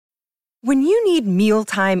When you need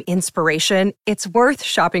mealtime inspiration, it's worth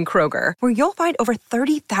shopping Kroger, where you'll find over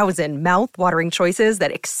 30,000 mouth-watering choices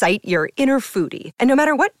that excite your inner foodie. And no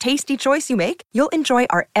matter what tasty choice you make, you'll enjoy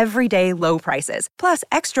our everyday low prices, plus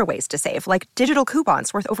extra ways to save, like digital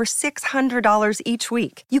coupons worth over $600 each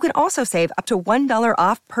week. You can also save up to $1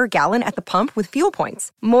 off per gallon at the pump with fuel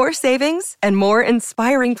points. More savings and more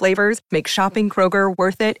inspiring flavors make shopping Kroger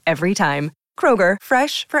worth it every time. Kroger,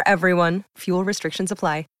 fresh for everyone. Fuel restrictions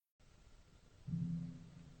apply.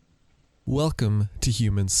 Welcome to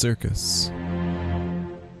Human Circus.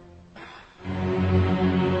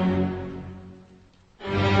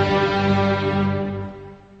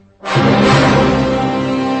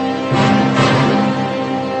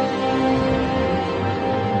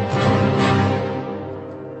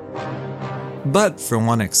 But for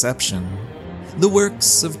one exception, the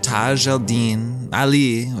works of Taj al-Din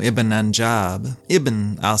Ali ibn Anjab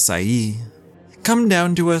ibn al-Sa'i come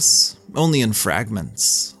down to us only in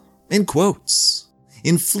fragments, in quotes,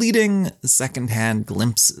 in fleeting second-hand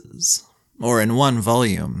glimpses, or in one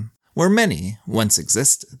volume where many once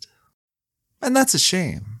existed. And that's a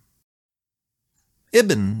shame.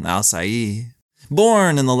 Ibn al-Sa'i,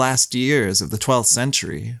 born in the last years of the 12th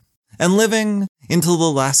century, and living until the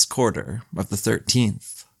last quarter of the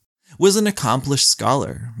 13th, was an accomplished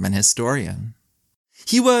scholar and historian.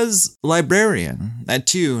 He was librarian at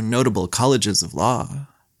two notable colleges of law.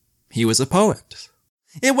 He was a poet.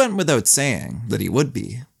 It went without saying that he would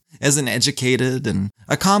be, as an educated and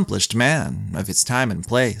accomplished man of his time and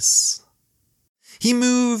place. He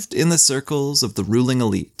moved in the circles of the ruling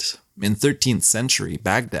elite in 13th century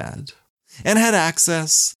Baghdad, and had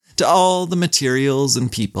access to all the materials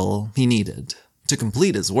and people he needed to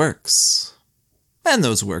complete his works. And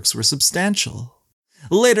those works were substantial,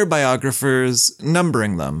 later biographers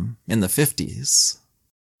numbering them in the 50s.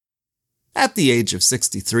 At the age of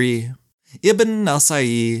 63, Ibn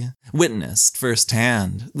al-Sa'i witnessed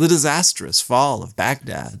firsthand the disastrous fall of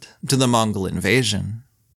Baghdad to the Mongol invasion.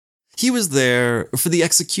 He was there for the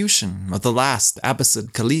execution of the last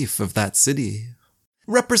Abbasid Caliph of that city,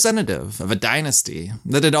 representative of a dynasty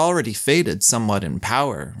that had already faded somewhat in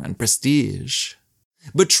power and prestige,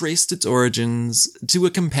 but traced its origins to a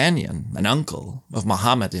companion and uncle of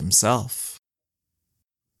Muhammad himself.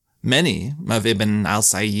 Many of Ibn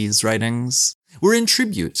al-Sa'i's writings were in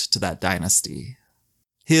tribute to that dynasty.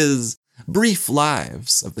 His Brief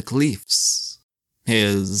Lives of the Caliphs,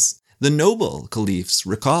 his The Noble Caliphs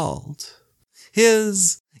Recalled,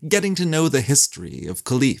 his Getting to Know the History of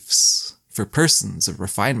Caliphs for Persons of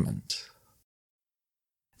Refinement.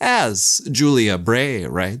 As Julia Bray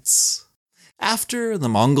writes, after the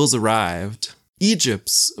Mongols arrived,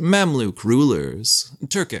 Egypt's Mamluk rulers,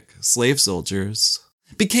 Turkic slave soldiers,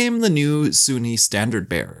 became the new Sunni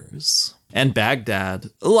standard-bearers, and Baghdad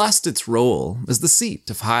lost its role as the seat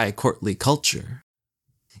of high courtly culture.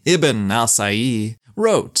 Ibn al-Sa'i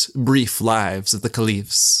wrote Brief Lives of the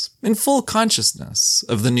Caliphs in full consciousness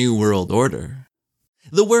of the New World Order.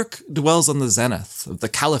 The work dwells on the zenith of the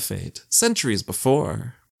Caliphate centuries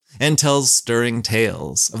before, and tells stirring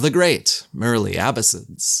tales of the great early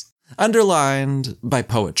Abbasids, underlined by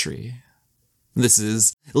poetry. This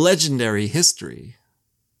is legendary history,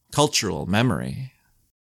 cultural memory.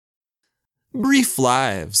 Brief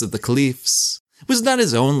Lives of the Caliphs was not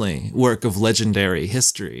his only work of legendary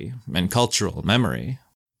history and cultural memory.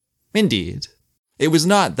 Indeed, it was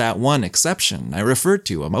not that one exception I referred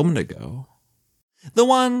to a moment ago. The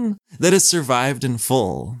one that has survived in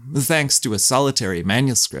full thanks to a solitary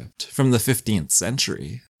manuscript from the 15th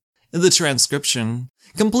century. The transcription,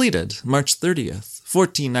 completed March 30th,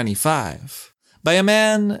 1495, by a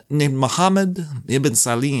man named Muhammad ibn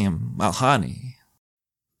Salim al-Hani.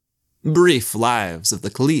 Brief Lives of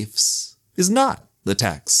the Caliphs is not the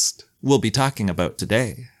text we'll be talking about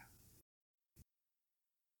today.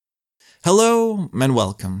 Hello and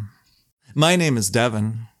welcome. My name is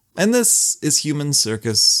Devin, and this is Human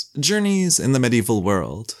Circus Journeys in the Medieval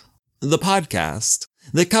World, the podcast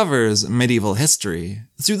that covers medieval history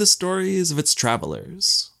through the stories of its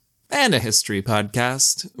travelers, and a history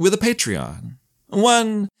podcast with a Patreon,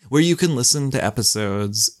 one where you can listen to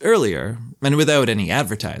episodes earlier and without any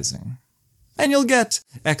advertising. And you'll get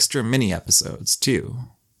extra mini-episodes, too.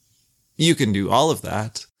 You can do all of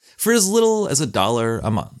that for as little as $1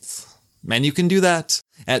 a month. And you can do that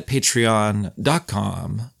at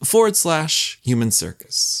patreon.com/Human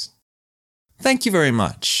Circus. Thank you very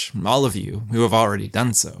much, all of you who have already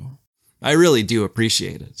done so. I really do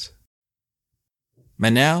appreciate it.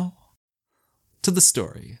 And now, to the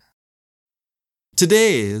story.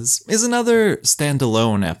 Today's is another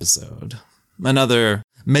standalone episode, another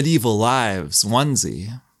Medieval Lives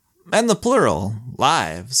onesie, And the plural,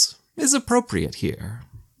 lives, is appropriate here,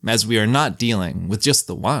 as we are not dealing with just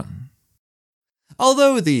the one.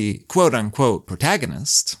 Although the quote-unquote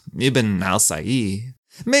protagonist, Ibn al-Sa'i,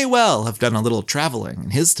 may well have done a little traveling in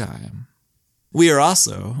his time, we are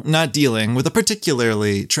also not dealing with a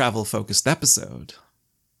particularly travel-focused episode.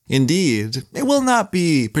 Indeed, it will not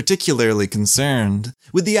be particularly concerned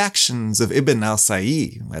with the actions of Ibn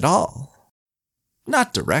al-Sa'i at all.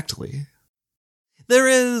 Not directly. There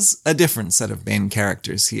is a different set of main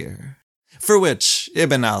characters here, for which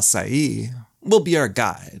Ibn al-Sa'i will be our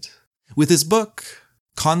guide, with his book,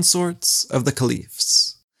 Consorts of the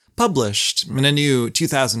Caliphs, published in a new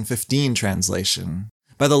 2015 translation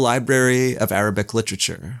by the Library of Arabic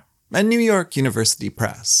Literature and New York University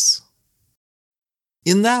Press.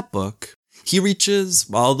 In that book, he reaches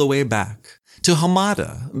all the way back to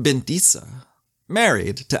Hamada bint Isa,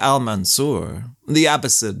 married to Al-Mansur, the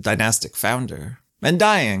Abbasid dynastic founder, and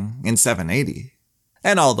dying in 780,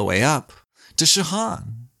 and all the way up to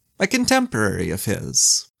Shahan, a contemporary of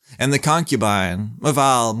his, and the concubine of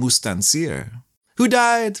Al-Mustansir, who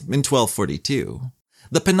died in 1242,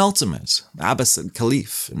 the penultimate Abbasid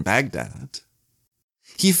Caliph in Baghdad.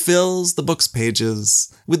 He fills the book's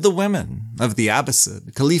pages with the women of the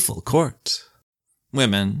Abbasid Caliphal court,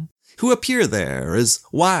 women who appear there as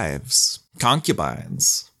wives,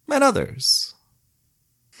 concubines, and others.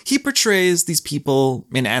 He portrays these people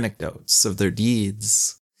in anecdotes of their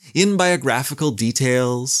deeds, in biographical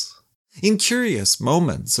details, in curious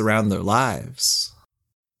moments around their lives.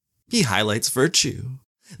 He highlights virtue,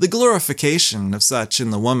 the glorification of such in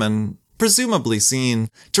the woman presumably seen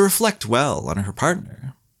to reflect well on her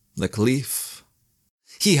partner, the Caliph.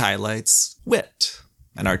 He highlights wit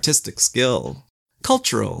and artistic skill,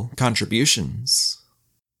 cultural contributions.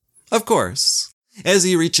 Of course, as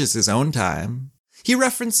he reaches his own time, he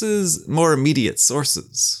references more immediate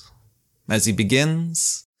sources. As he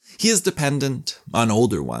begins, he is dependent on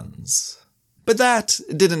older ones. But that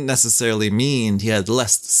didn't necessarily mean he had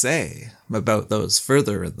less to say about those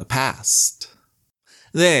further in the past.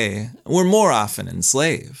 They were more often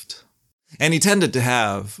enslaved, and he tended to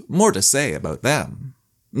have more to say about them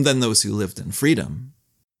than those who lived in freedom.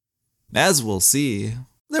 As we'll see,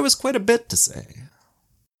 there was quite a bit to say.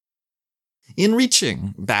 In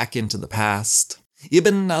reaching back into the past,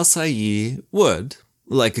 Ibn al-Sa'i would,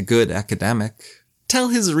 like a good academic, tell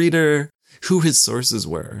his reader who his sources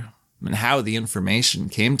were and how the information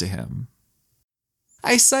came to him.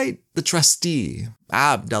 I cite the trustee,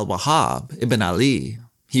 Abd al-Wahhab ibn Ali,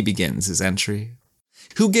 he begins his entry,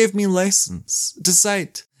 who gave me license to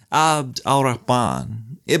cite Abd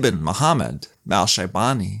al-Rahman ibn Muhammad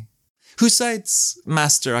al-Shaybani, who cites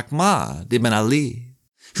Master Ahmad ibn Ali,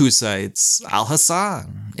 who cites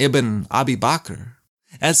al-Hasan ibn Abi Bakr,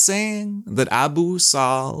 as saying that Abu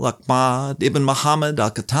Sal Ahmad ibn Muhammad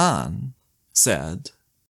al-Qattan said,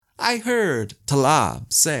 I heard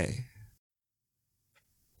Talab say.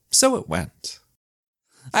 So it went.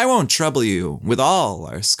 I won't trouble you with all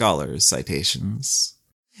our scholars' citations,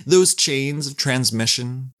 those chains of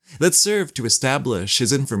transmission that serve to establish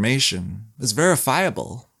his information as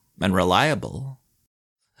verifiable and reliable.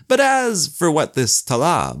 But as for what this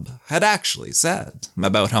Talab had actually said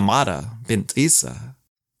about Hamada bint Isa,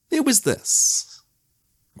 it was this,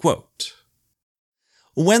 quote,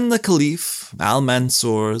 when the Caliph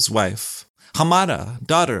Al-Mansur's wife, Hamada,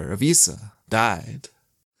 daughter of Isa, died,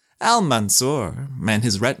 Al-Mansur and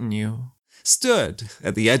his retinue stood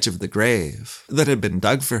at the edge of the grave that had been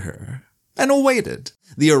dug for her and awaited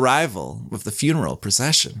the arrival of the funeral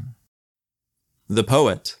procession. The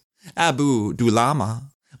poet, Abu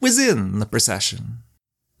Dulama, was in the procession.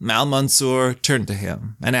 Al-Mansur turned to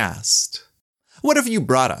him and asked, what have you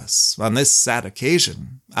brought us on this sad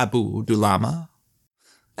occasion, Abu Dulama?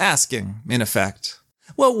 Asking, in effect,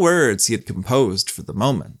 what words he had composed for the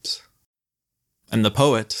moment. And the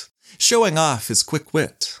poet, showing off his quick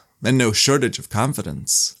wit and no shortage of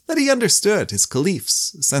confidence that he understood his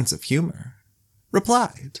Caliph's sense of humor,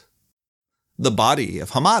 replied, the body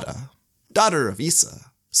of Hamada, daughter of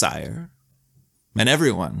Isa, sire. And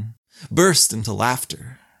everyone burst into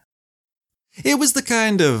laughter. It was the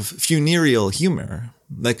kind of funereal humor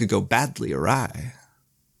that could go badly awry,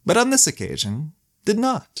 but on this occasion did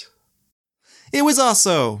not. It was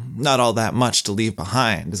also not all that much to leave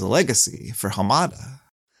behind as a legacy for Hamada,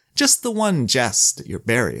 just the one jest at your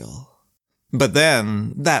burial. But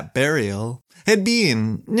then, that burial had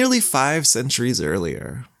been nearly 5 centuries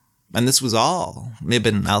earlier, and this was all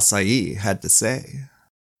Ibn al-Sa'i had to say.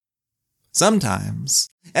 Sometimes,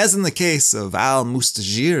 as in the case of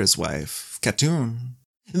al-Mustajir's wife, Khatun,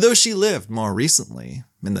 though she lived more recently,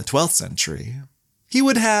 in the 12th century, he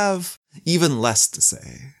would have even less to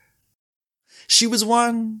say. She was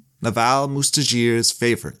one of al-Mustajir's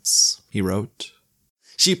favorites, he wrote.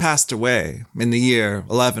 She passed away in the year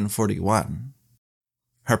 1141.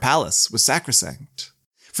 Her palace was sacrosanct,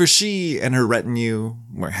 for she and her retinue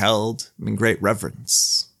were held in great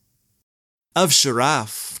reverence. Of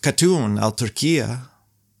Sharaf Khatun al-Turkiya,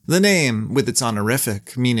 the name with its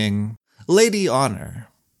honorific meaning Lady Honor,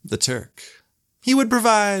 the Turk, he would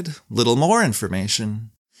provide little more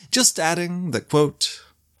information, just adding that, quote,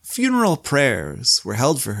 funeral prayers were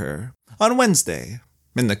held for her on Wednesday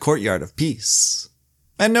in the courtyard of peace,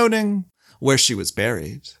 and noting where she was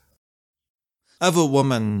buried. Of a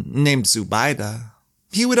woman named Zubaida,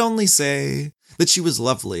 he would only say that she was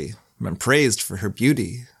lovely and praised for her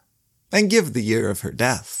beauty, and give the year of her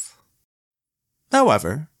death.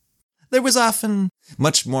 However, there was often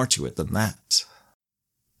much more to it than that.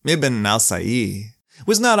 Ibn al-Sa'i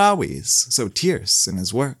was not always so terse in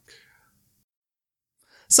his work.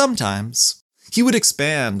 Sometimes he would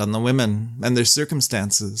expand on the women and their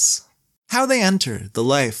circumstances, how they entered the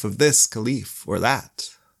life of this caliph or that,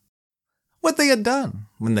 what they had done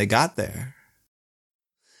when they got there.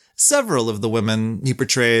 Several of the women he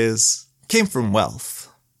portrays came from wealth,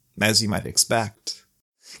 as you might expect,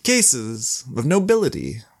 cases of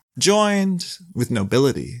nobility joined with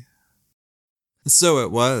nobility. So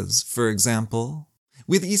it was, for example,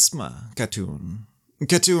 with Isma Khatun,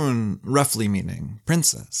 Khatun roughly meaning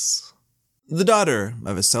princess. The daughter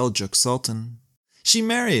of a Seljuk sultan, she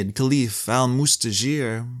married Caliph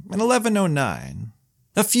al-Mustajir in 1109,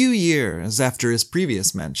 a few years after his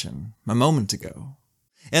previous mention a moment ago,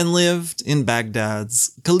 and lived in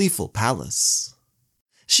Baghdad's caliphal palace.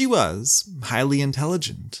 She was highly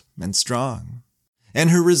intelligent and strong, and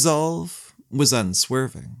her resolve was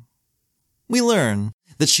unswerving. We learn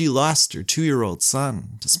that she lost her 2-year-old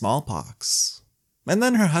son to smallpox, and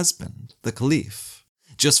then her husband, the caliph,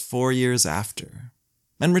 just 4 years after,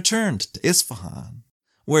 and returned to Isfahan,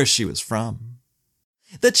 where she was from.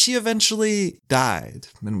 That she eventually died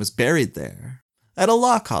and was buried there, at a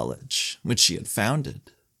law college which she had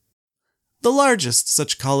founded. The largest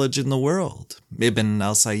such college in the world, Ibn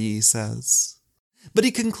al-Sa'i says, but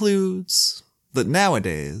he concludes that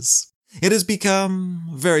nowadays it has become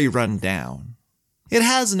very run down. It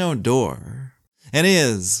has no door, and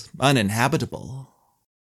is uninhabitable.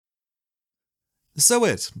 So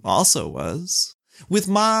it also was with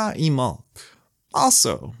Ma-i-Mulk,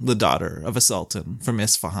 also the daughter of a sultan from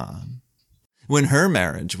Isfahan. When her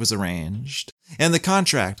marriage was arranged and the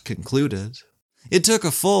contract concluded, it took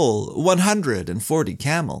a full 140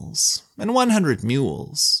 camels and 100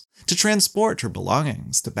 mules to transport her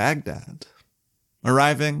belongings to Baghdad,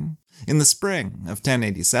 arriving in the spring of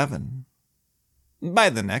 1087. By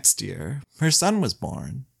the next year, her son was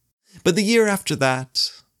born, but the year after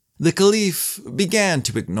that, the caliph began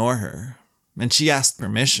to ignore her, and she asked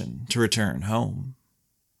permission to return home.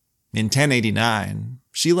 In 1089,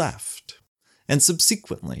 she left, and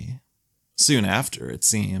subsequently, soon after it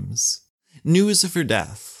seems, news of her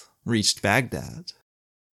death reached Baghdad.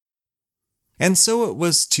 And so it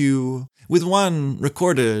was too with one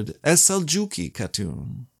recorded as Seljuki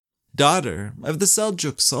Khatun, daughter of the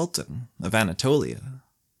Seljuk Sultan of Anatolia.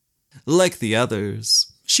 Like the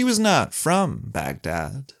others, she was not from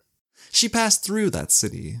Baghdad. She passed through that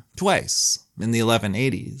city twice in the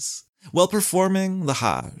 1180s while performing the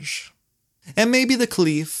Hajj, and maybe the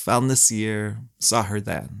Caliph al-Nasir saw her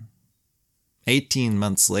then. 18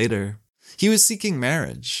 months later, he was seeking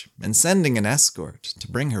marriage and sending an escort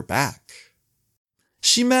to bring her back.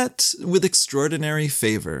 She met with extraordinary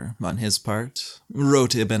favor on his part,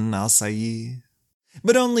 wrote Ibn al-Sa'i,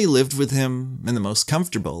 but only lived with him in the most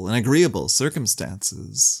comfortable and agreeable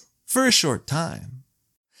circumstances for a short time,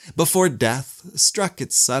 before death struck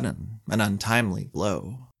its sudden and untimely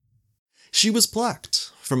blow. She was plucked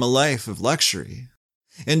from a life of luxury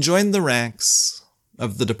and joined the ranks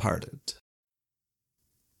of the departed.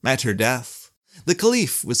 At her death, the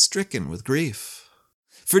caliph was stricken with grief.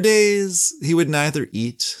 For days, he would neither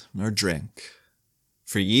eat nor drink.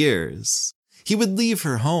 For years, he would leave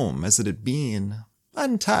her home as it had been,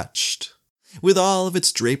 untouched, with all of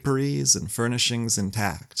its draperies and furnishings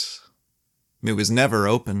intact. It was never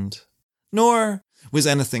opened, nor was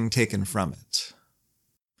anything taken from it.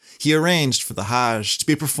 He arranged for the Hajj to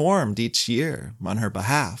be performed each year on her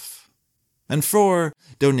behalf, and for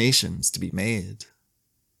donations to be made.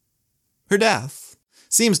 Her death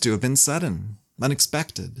seems to have been sudden,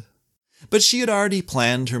 unexpected, but she had already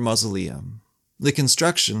planned her mausoleum, the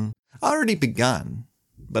construction already begun,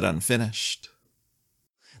 but unfinished.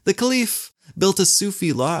 The caliph built a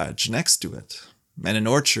Sufi lodge next to it, and an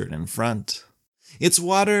orchard in front, its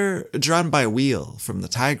water drawn by wheel from the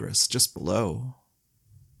Tigris just below.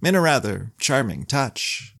 In a rather charming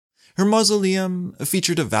touch, her mausoleum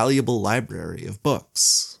featured a valuable library of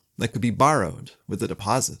books that could be borrowed with a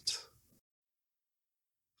deposit.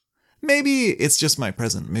 Maybe it's just my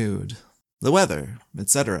present mood, the weather,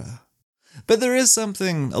 etc. But there is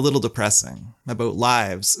something a little depressing about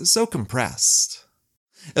lives so compressed.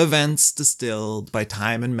 Events distilled by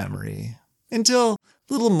time and memory until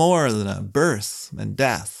little more than a birth and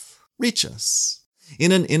death reach us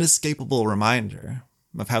in an inescapable reminder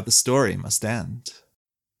of how the story must end.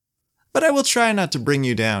 But I will try not to bring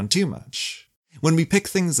you down too much when we pick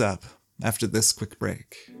things up after this quick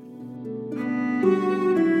break.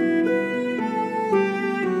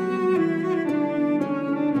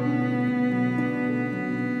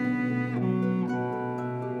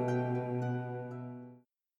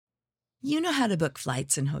 You know how to book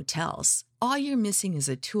flights and hotels. All you're missing is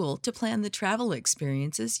a tool to plan the travel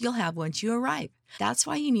experiences you'll have once you arrive. That's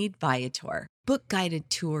why you need Viator. Book guided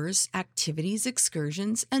tours, activities,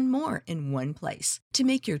 excursions, and more in one place to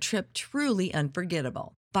make your trip truly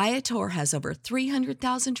unforgettable. Viator has over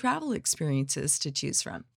 300,000 travel experiences to choose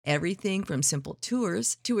from. Everything from simple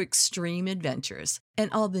tours to extreme adventures and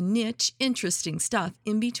all the niche, interesting stuff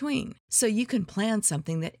in between. So you can plan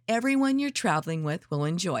something that everyone you're traveling with will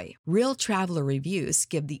enjoy. Real traveler reviews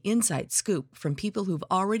give the inside scoop from people who've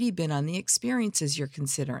already been on the experiences you're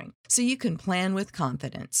considering. So you can plan with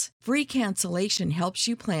confidence. Free cancellation helps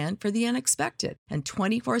you plan for the unexpected. And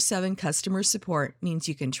 24/7 customer support means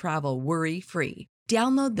you can travel worry-free.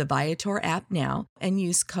 Download the Viator app now and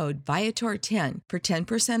use code Viator10 for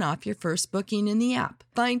 10% off your first booking in the app.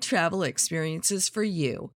 Find travel experiences for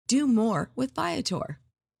you. Do more with Viator.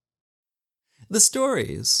 The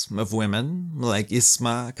stories of women like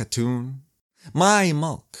Isma Khatun, Mai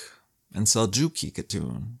Mulk, and Seljuki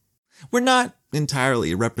Khatun were not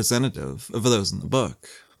entirely representative of those in the book,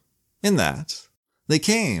 in that they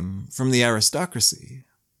came from the aristocracy,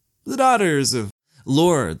 the daughters of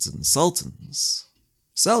lords and sultans,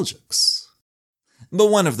 Seljuks.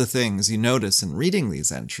 But one of the things you notice in reading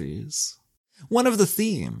these entries, one of the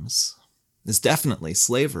themes, is definitely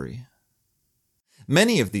slavery.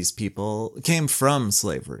 Many of these people came from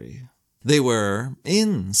slavery. They were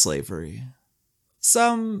in slavery.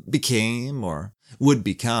 Some became or would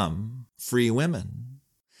become free women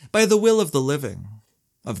by the will of the living,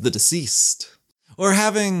 of the deceased, or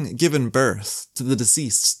having given birth to the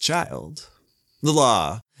deceased's child, the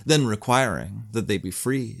law then requiring that they be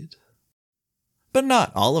freed. But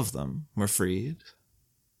not all of them were freed.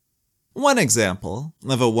 One example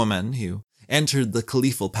of a woman who entered the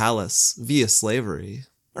caliphal palace via slavery,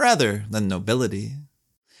 rather than nobility,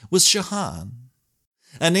 was Shahan,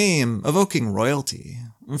 a name evoking royalty,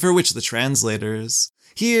 for which the translators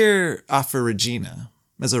here offer Regina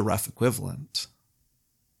as a rough equivalent.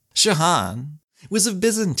 Shahan was of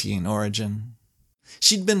Byzantine origin.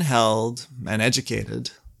 She'd been held and educated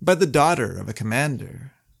by the daughter of a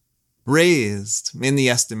commander, raised in the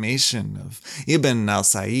estimation of Ibn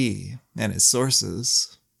al-Sa'i and his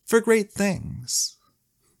sources for great things,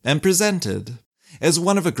 and presented as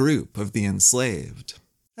one of a group of the enslaved,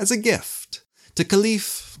 as a gift to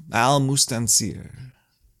Caliph al-Mustansir.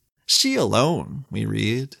 She alone, we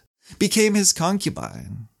read, became his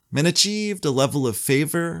concubine and achieved a level of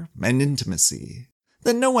favor and intimacy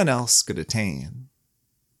that no one else could attain.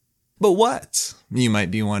 But what, you might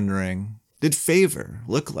be wondering, did favor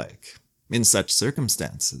look like in such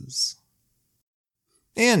circumstances?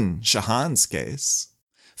 In Shahan's case,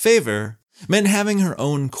 favor meant having her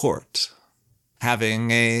own court, having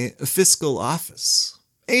a fiscal office,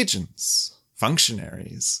 agents,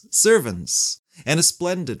 functionaries, servants, and a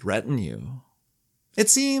splendid retinue. It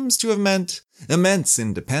seems to have meant immense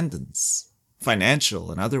independence, financial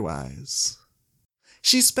and otherwise.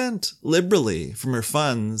 She spent liberally from her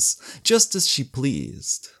funds just as she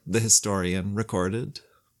pleased, the historian recorded,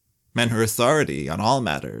 and her authority on all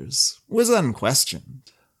matters was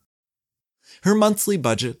unquestioned. Her monthly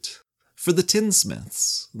budget for the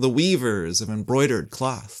tinsmiths, the weavers of embroidered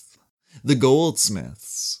cloth, the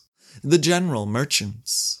goldsmiths, the general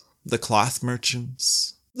merchants, the cloth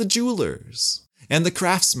merchants, the jewelers, and the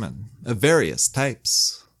craftsmen of various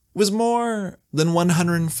types, was more than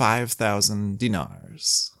 105,000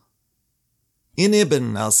 dinars. In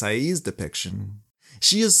Ibn al-Sa'i's depiction,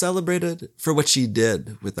 she is celebrated for what she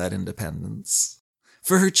did with that independence,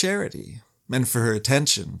 for her charity, and for her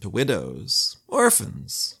attention to widows,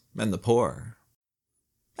 orphans, and the poor.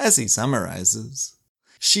 As he summarizes,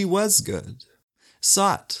 she was good,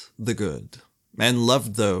 sought the good, and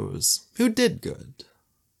loved those who did good.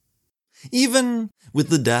 Even with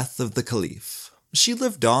the death of the caliph, she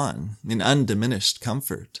lived on in undiminished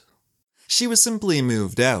comfort. She was simply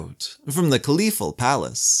moved out from the Caliphal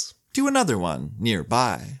palace to another one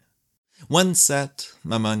nearby, one set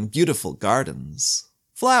among beautiful gardens,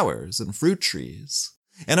 flowers and fruit trees,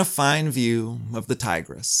 and a fine view of the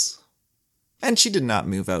Tigris. And she did not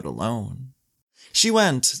move out alone. She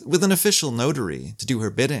went with an official notary to do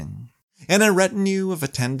her bidding, and a retinue of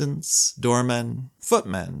attendants, doormen,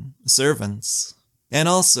 footmen, servants, and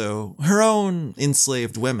also her own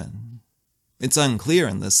enslaved women. It's unclear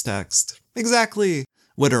in this text exactly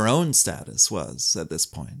what her own status was at this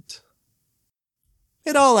point.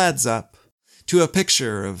 It all adds up to a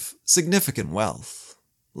picture of significant wealth,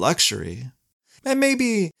 luxury, and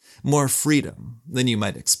maybe more freedom than you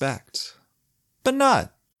might expect. But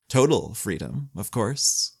not total freedom, of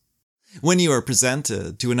course. When you are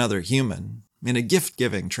presented to another human in a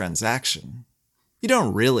gift-giving transaction, you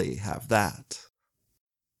don't really have that.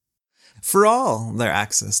 For all their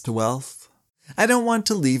access to wealth, I don't want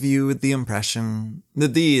to leave you with the impression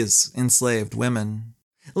that these enslaved women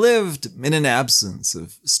lived in an absence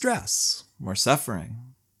of stress or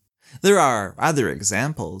suffering. There are other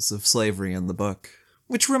examples of slavery in the book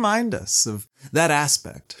which remind us of that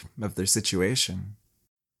aspect of their situation.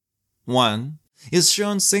 One is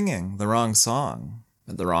shown singing the wrong song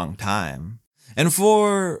at the wrong time and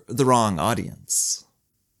for the wrong audience.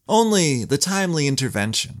 Only the timely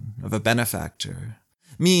intervention of a benefactor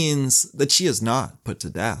means that she is not put to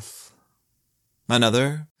death.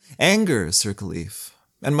 Another angers her caliph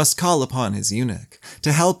and must call upon his eunuch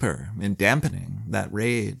to help her in dampening that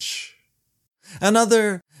rage.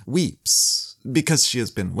 Another weeps because she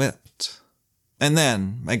has been whipped, and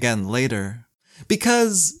then, again later,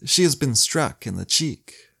 because she has been struck in the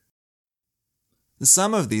cheek.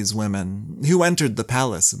 Some of these women who entered the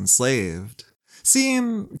palace enslaved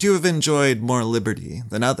seem to have enjoyed more liberty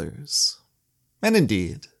than others. And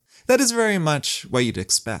indeed, that is very much what you'd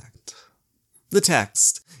expect. The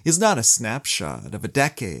text is not a snapshot of a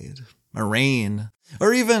decade, a reign,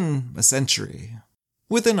 or even a century,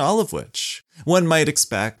 within all of which one might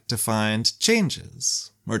expect to find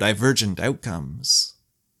changes or divergent outcomes.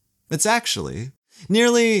 It's actually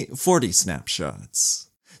nearly 40 snapshots,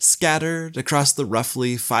 scattered across the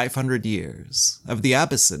roughly 500 years of the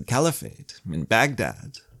Abbasid Caliphate in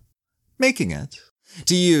Baghdad, making it,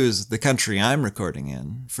 to use the country I'm recording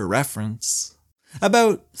in for reference,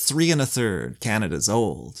 about 3 1/3 Canada's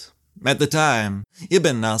old, at the time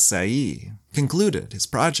Ibn al-Sa'i concluded his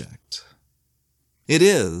project. It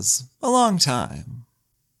is a long time,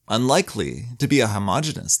 unlikely to be a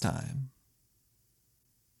homogeneous time.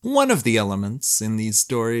 One of the elements in these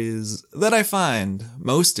stories that I find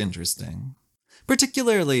most interesting,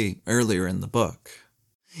 particularly earlier in the book,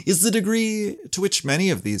 is the degree to which many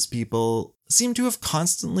of these people seem to have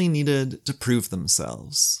constantly needed to prove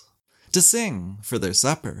themselves, to sing for their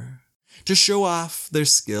supper, to show off their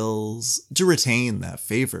skills, to retain that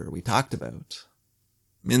favor we talked about.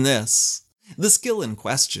 In this, the skill in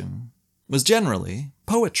question was generally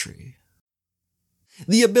poetry.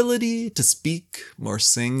 The ability to speak or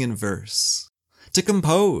sing in verse, to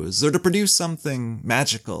compose or to produce something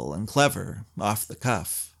magical and clever off the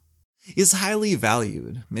cuff, is highly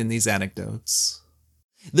valued in these anecdotes.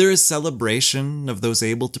 There is celebration of those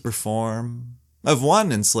able to perform, of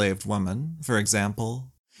one enslaved woman, for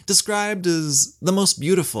example, described as the most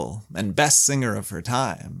beautiful and best singer of her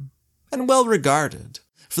time, and well regarded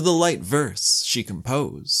for the light verse she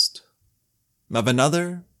composed. Of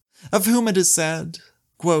another, of whom it is said,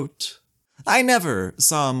 quote, "I never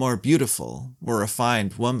saw a more beautiful or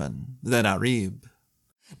refined woman than Arib,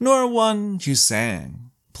 nor one who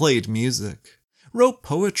sang, played music, wrote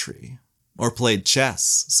poetry, or played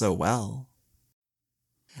chess so well."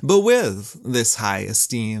 But with this high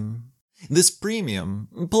esteem, this premium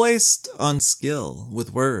placed on skill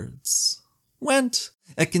with words, went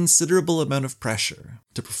a considerable amount of pressure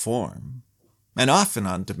to perform, and often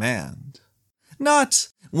on demand, not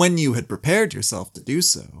when you had prepared yourself to do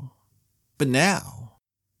so, but now,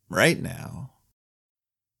 right now.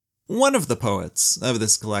 One of the poets of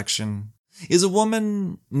this collection is a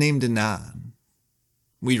woman named Inan.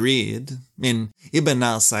 We read, in Ibn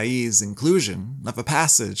al-Sa'i's inclusion of a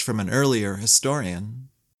passage from an earlier historian,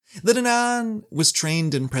 that Inan was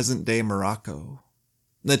trained in present-day Morocco,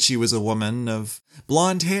 that she was a woman of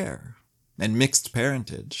blonde hair and mixed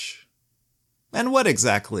parentage. And what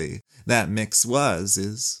exactly that mix was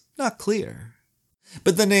is not clear,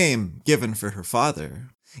 but the name given for her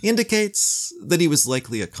father indicates that he was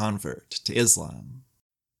likely a convert to Islam.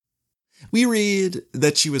 We read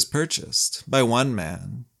that she was purchased by one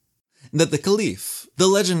man, that the Caliph, the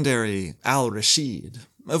legendary al-Rashid,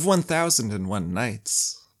 of 1001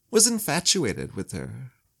 Nights, was infatuated with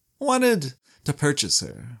her, wanted to purchase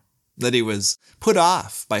her, that he was put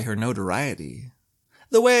off by her notoriety,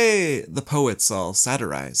 the way the poets all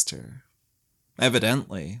satirized her.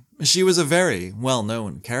 Evidently, she was a very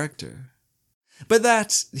well-known character, but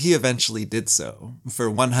that he eventually did so for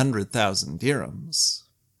 100,000 dirhams.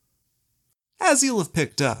 As you'll have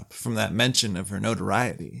picked up from that mention of her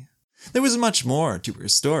notoriety, there was much more to her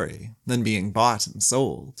story than being bought and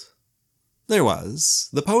sold. There was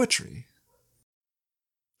the poetry.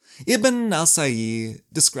 Ibn al-Sayyid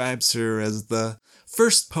describes her as the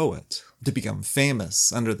first poet to become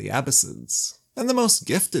famous under the Abbasids and the most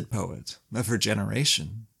gifted poet of her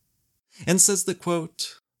generation, and says that,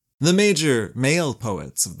 quote, the major male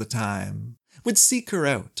poets of the time would seek her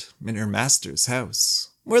out in her master's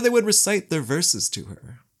house, where they would recite their verses to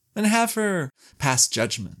her and have her pass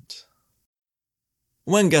judgment.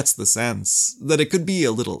 One gets the sense that it could be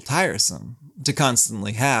a little tiresome to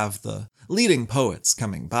constantly have the leading poets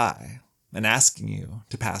coming by and asking you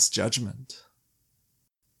to pass judgment.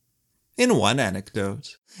 In one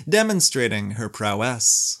anecdote, demonstrating her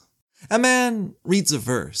prowess, a man reads a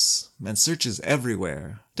verse and searches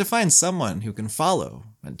everywhere to find someone who can follow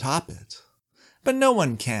and top it, but no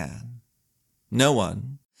one can. No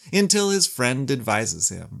one, until his friend advises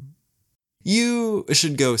him, you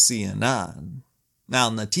should go see Anan,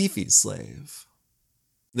 al-Natifi's slave.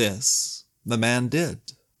 This the man did.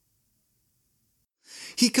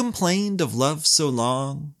 He complained of love so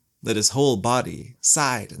long that his whole body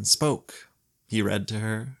sighed and spoke, he read to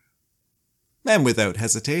her. And without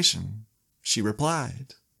hesitation, she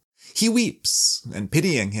replied, he weeps, and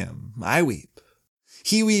pitying him, I weep.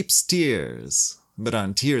 He weeps tears, but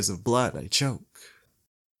on tears of blood I choke.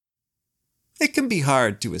 It can be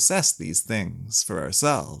hard to assess these things for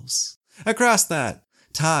ourselves across that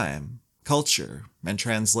time, culture, and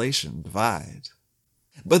translation divide.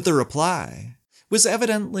 But the reply was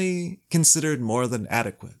evidently considered more than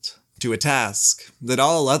adequate to a task that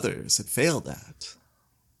all others had failed at.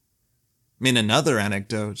 In another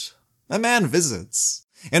anecdote, a man visits,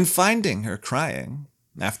 and finding her crying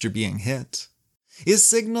after being hit, is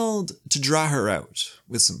signaled to draw her out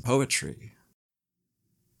with some poetry.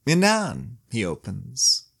 Inan, he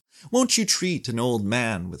opens, won't you treat an old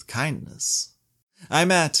man with kindness?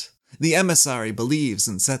 I'm at the emissary believes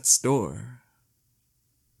and sets store.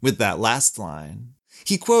 With that last line,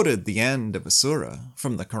 he quoted the end of a surah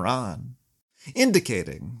from the Quran,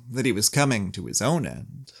 indicating that he was coming to his own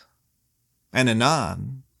end. And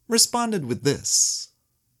Inan responded with this,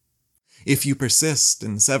 if you persist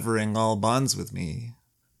in severing all bonds with me,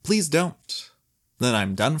 please don't, then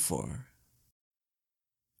I'm done for.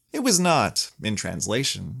 It was not, in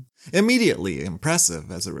translation, immediately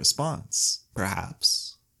impressive as a response,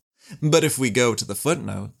 perhaps. But if we go to the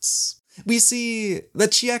footnotes, we see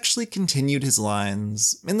that she actually continued his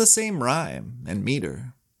lines in the same rhyme and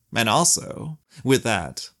meter, and also, with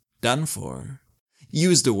that done for,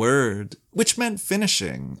 used a word which meant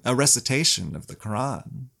finishing a recitation of the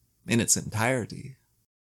Quran in its entirety.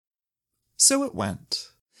 So it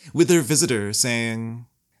went, with her visitor saying,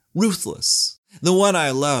 ruthless, the one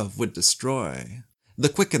I love would destroy, the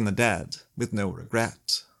quick and the dead with no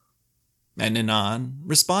regret. And Inan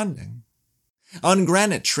responding, on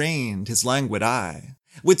granite trained his languid eye,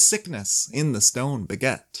 would sickness in the stone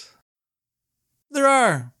beget. There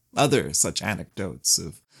are other such anecdotes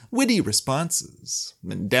of witty responses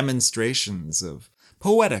and demonstrations of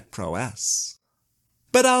poetic prowess.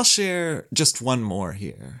 But I'll share just one more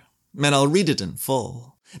here, and I'll read it in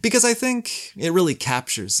full, because I think it really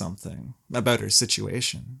captures something about her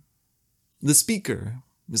situation. The speaker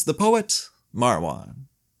is the poet Marwan.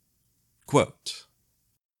 Quote,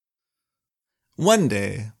 one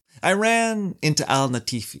day, I ran into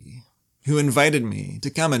al-Natifi, who invited me to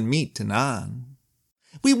come and meet Inan.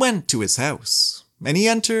 We went to his house, and he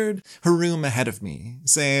entered her room ahead of me,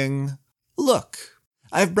 saying, look,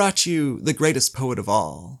 I've brought you the greatest poet of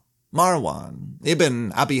all, Marwan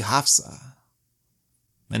ibn Abi Hafsa.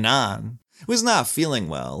 Inan was not feeling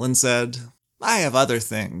well and said, I have other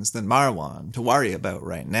things than Marwan to worry about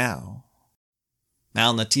right now.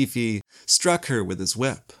 Al-Natifi struck her with his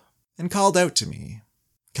whip and called out to me,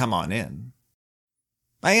 come on in.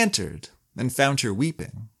 I entered and found her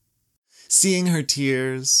weeping. Seeing her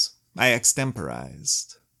tears, I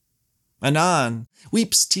extemporized. Inan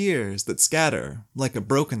weeps tears that scatter like a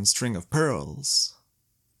broken string of pearls.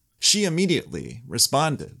 She immediately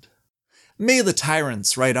responded, may the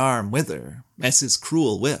tyrant's right arm wither as his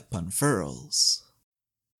cruel whip unfurls.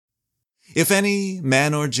 If any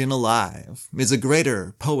man or jinn alive is a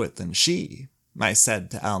greater poet than she, I said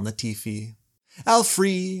to al-Natifi, I'll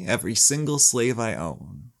free every single slave I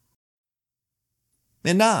own.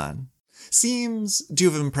 Inan seems to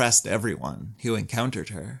have impressed everyone who encountered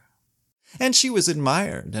her, and she was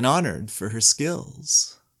admired and honored for her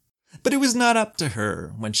skills. But it was not up to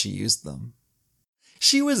her when she used them.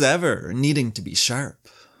 She was ever needing to be sharp,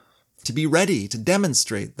 to be ready to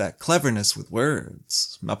demonstrate that cleverness with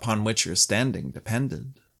words upon which her standing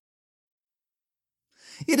depended.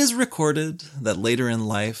 It is recorded that later in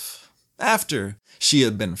life, after she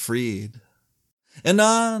had been freed,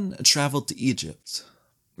 Inan traveled to Egypt,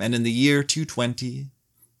 and in the year 220,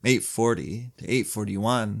 840 to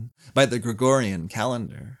 841 by the Gregorian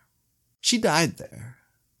calendar, she died there.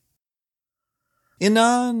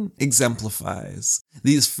 Inan exemplifies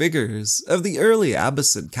these figures of the early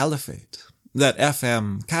Abbasid Caliphate that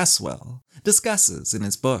F.M. Caswell discusses in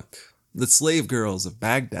his book, The Slave Girls of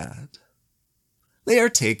Baghdad. They are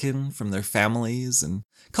taken from their families and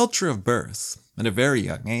culture of birth at a very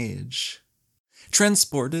young age,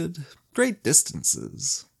 transported great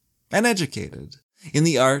distances, and educated in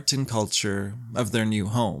the art and culture of their new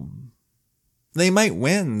home. They might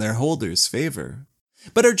win their holder's favor,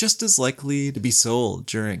 but are just as likely to be sold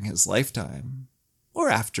during his lifetime, or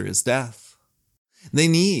after his death. They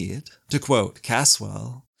need, to quote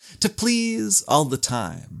Caswell, to please all the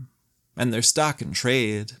time, and their stock in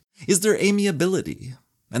trade is their amiability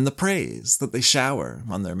and the praise that they shower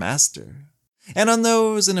on their master, and on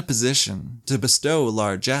those in a position to bestow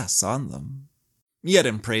largesse on them. Yet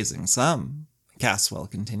in praising some, Caswell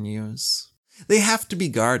continues, they have to be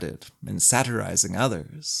guarded in satirizing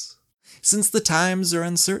others, since the times are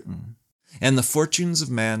uncertain, and the fortunes of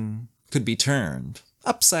men could be turned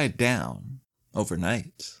upside down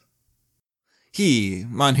overnight. He,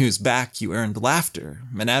 on whose back you earned laughter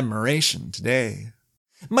and admiration today,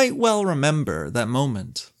 might well remember that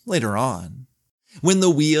moment later on, when the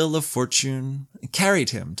wheel of fortune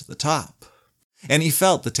carried him to the top, and he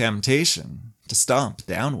felt the temptation to stomp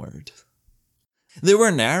downward. There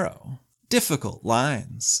were narrow, difficult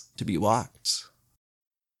lines to be walked.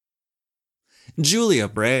 Julia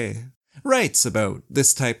Bray writes about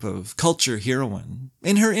this type of culture heroine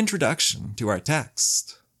in her introduction to our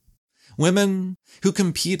text. Women who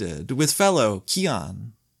competed with fellow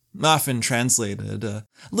Kian, often translated a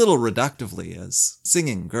little reductively as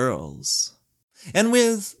singing girls, and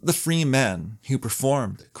with the free men who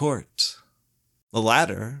performed at court, the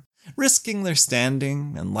latter risking their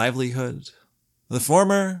standing and livelihood, the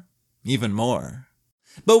former even more,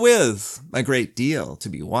 but with a great deal to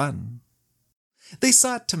be won. They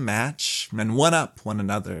sought to match and one-up one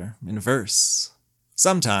another in verse,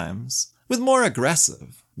 sometimes with more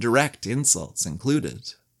aggressive, direct insults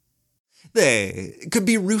included. They could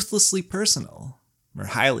be ruthlessly personal or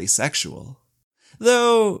highly sexual,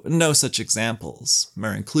 though no such examples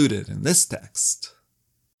are included in this text.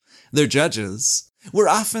 Their judges were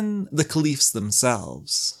often the Caliphs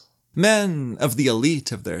themselves, men of the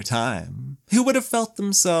elite of their time, who would have felt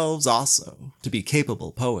themselves also to be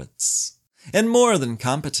capable poets, and more than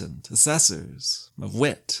competent assessors of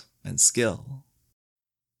wit and skill.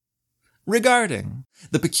 Regarding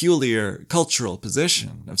the peculiar cultural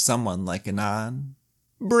position of someone like Inan,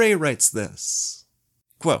 Bray writes this,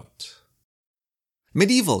 quote,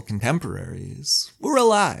 medieval contemporaries were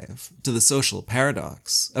alive to the social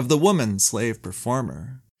paradox of the woman slave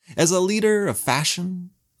performer as a leader of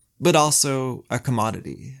fashion, but also a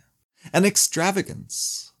commodity, an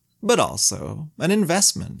extravagance, but also an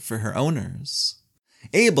investment for her owners,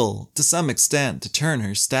 able to some extent to turn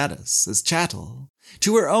her status as chattel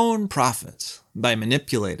to her own profit by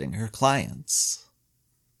manipulating her clients.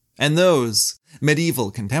 And those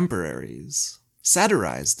medieval contemporaries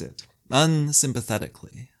satirized it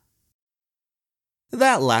unsympathetically.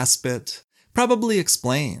 That last bit probably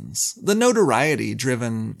explains the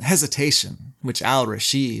notoriety-driven hesitation which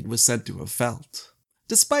al-Rashid was said to have felt,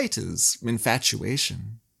 despite his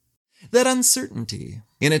infatuation. That uncertainty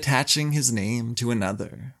in attaching his name to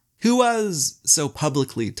another, who was so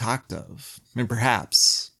publicly talked of in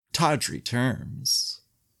perhaps tawdry terms.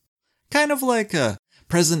 Kind of like a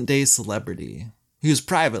present-day celebrity whose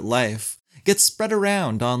private life gets spread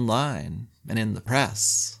around online and in the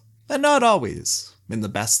press, and not always in the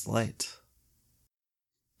best light.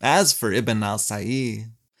 As for Ibn al-Sa'i,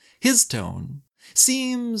 his tone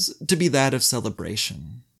seems to be that of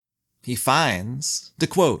celebration. He finds, to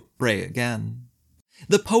quote Bray again,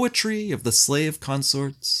 the poetry of the slave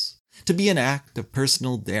consorts to be an act of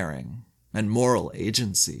personal daring and moral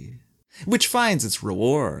agency, which finds its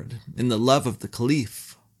reward in the love of the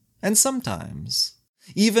Caliph, and sometimes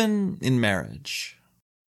even in marriage.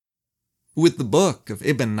 With the book of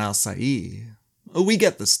Ibn al-Sa'i, we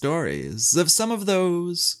get the stories of some of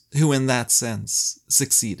those who in that sense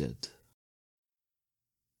succeeded.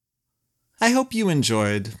 I hope you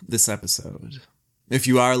enjoyed this episode. If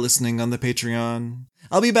you are listening on the Patreon,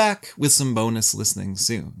 I'll be back with some bonus listening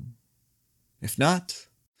soon. If not,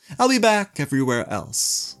 I'll be back everywhere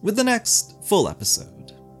else with the next full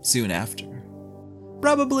episode soon after.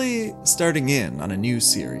 Probably starting in on a new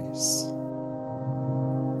series.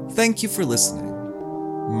 Thank you for listening.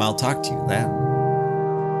 I'll talk to you then.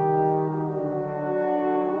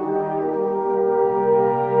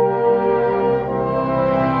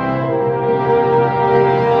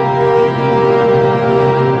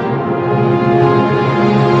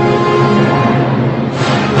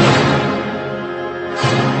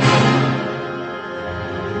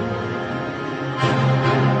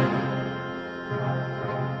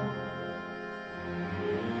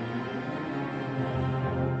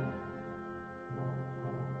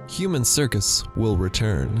 Human Circus will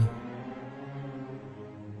return.